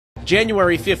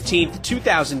January 15th,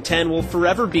 2010 will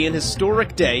forever be an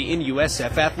historic day in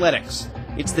USF athletics.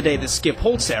 It's the day the Skip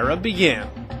Holtz era began.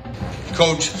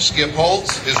 Coach Skip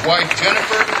Holtz, his wife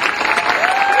Jennifer.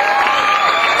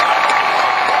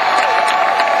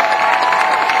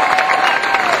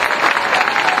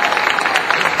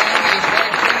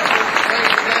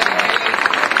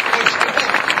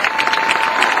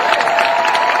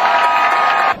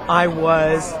 I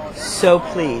was so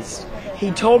pleased. He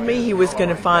told me he was going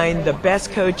to find the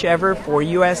best coach ever for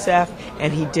USF,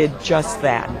 and he did just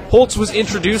that. Holtz was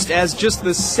introduced as just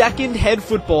the second head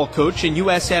football coach in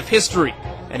USF history,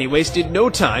 and he wasted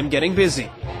no time getting busy.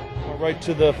 Right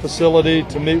to the facility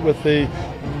to meet with the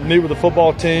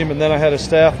football team, and then I had a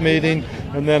staff meeting,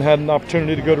 and then had an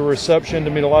opportunity to go to a reception to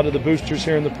meet a lot of the boosters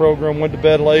here in the program. Went to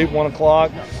bed late, 1 o'clock.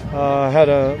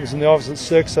 Was in the office at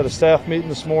 6. Had a staff meeting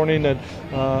this morning at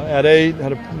 8.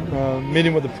 Had a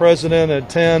meeting with the president at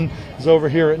 10. Was over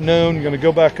here at noon. Going to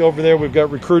go back over there. We've got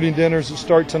recruiting dinners that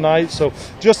start tonight. So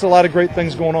just a lot of great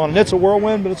things going on, and it's a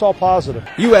whirlwind, but it's all positive.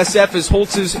 USF is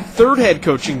Holtz's third head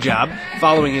coaching job,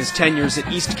 following his tenures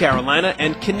at East Carolina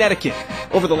and Connecticut.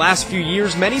 Over the last few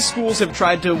years, many schools have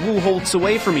tried to woo Holtz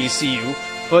away from ECU,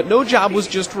 but no job was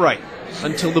just right,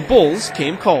 until the Bulls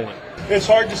came calling. It's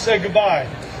hard to say goodbye,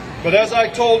 but as I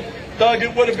told Doug,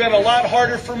 it would have been a lot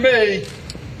harder for me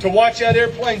to watch that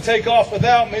airplane take off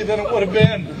without me than it would have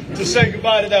been to say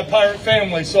goodbye to that Pirate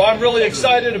family. So I'm really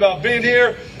excited about being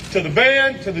here. To the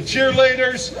band, to the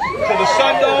cheerleaders, to the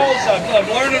Sundolls. I'm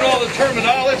learning all the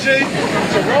terminology.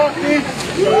 To Rocky,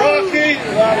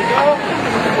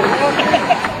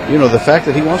 You know, the fact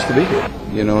that he wants to be here.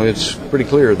 You know, it's pretty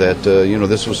clear that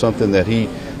this was something that he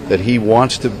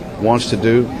wants to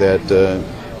do. That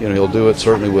he'll do it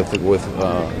certainly with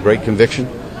great conviction.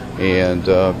 And,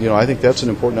 I think that's an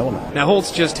important element. Now,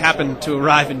 Holtz just happened to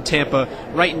arrive in Tampa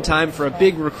right in time for a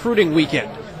big recruiting weekend.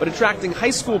 But attracting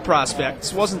high school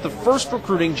prospects wasn't the first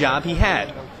recruiting job he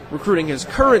had. Recruiting his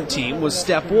current team was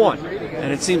step one,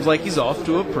 and it seems like he's off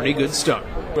to a pretty good start.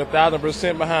 We're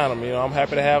 1,000% behind him. I'm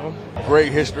happy to have him.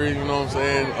 Great history, you know what I'm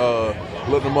saying?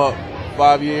 Looked him up,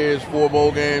 5 years, 4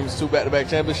 bowl games, 2 back-to-back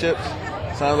championships.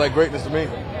 Sounds like greatness to me.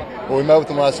 Well, we met with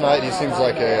him last night. He seems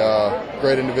like a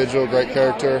great individual, great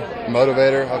character,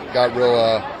 motivator. I got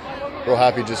real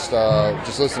happy just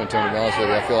listening to him, to be honest with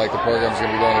you. I feel like the program's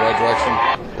going to be going in the right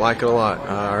direction. Like it a lot.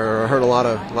 I heard a lot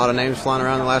of names flying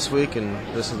around the last week, and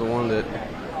this is the one that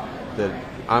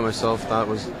I myself thought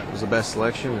was the best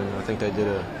selection, and I think they did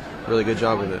a really good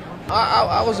job with it.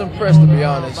 I was impressed, to be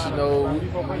honest.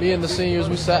 Me and the seniors,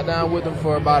 we sat down with him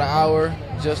for about an hour,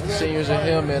 just the seniors and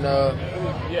him, and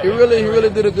he really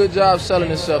did a good job selling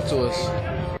himself to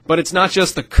us. But it's not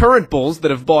just the current Bulls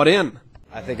that have bought in.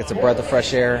 I think it's a breath of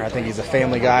fresh air. I think he's a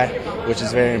family guy, which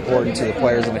is very important to the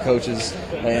players and the coaches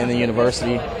in the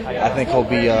university. I think he'll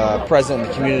be present in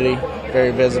the community,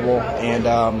 very visible. And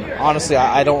honestly,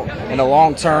 I don't, in the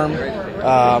long term,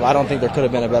 I don't think there could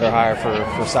have been a better hire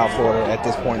for South Florida at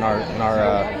this point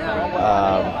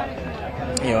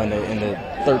in the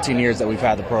 13 years that we've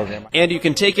had the program. And you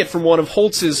can take it from one of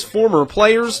Holtz's former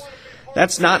players,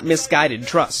 that's not misguided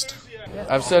trust.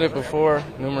 I've said it before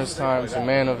numerous times, a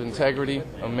man of integrity,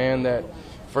 a man that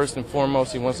first and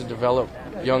foremost he wants to develop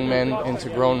young men into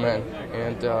grown men.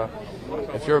 And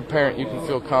if you're a parent, you can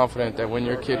feel confident that when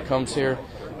your kid comes here,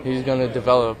 he's going to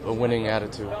develop a winning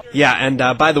attitude. Yeah, and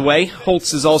by the way,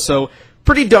 Holtz is also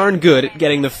pretty darn good at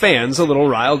getting the fans a little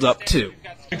riled up too.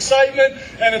 Excitement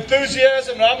and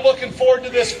enthusiasm, and I'm looking forward to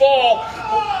this fall.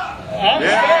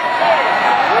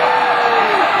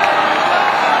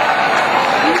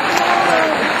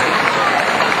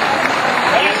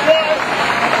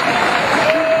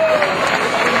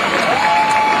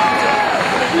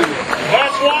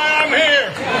 That's why I'm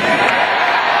here.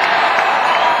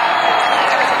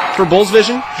 For Bulls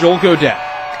Vision, Joel Godet,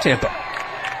 Tampa.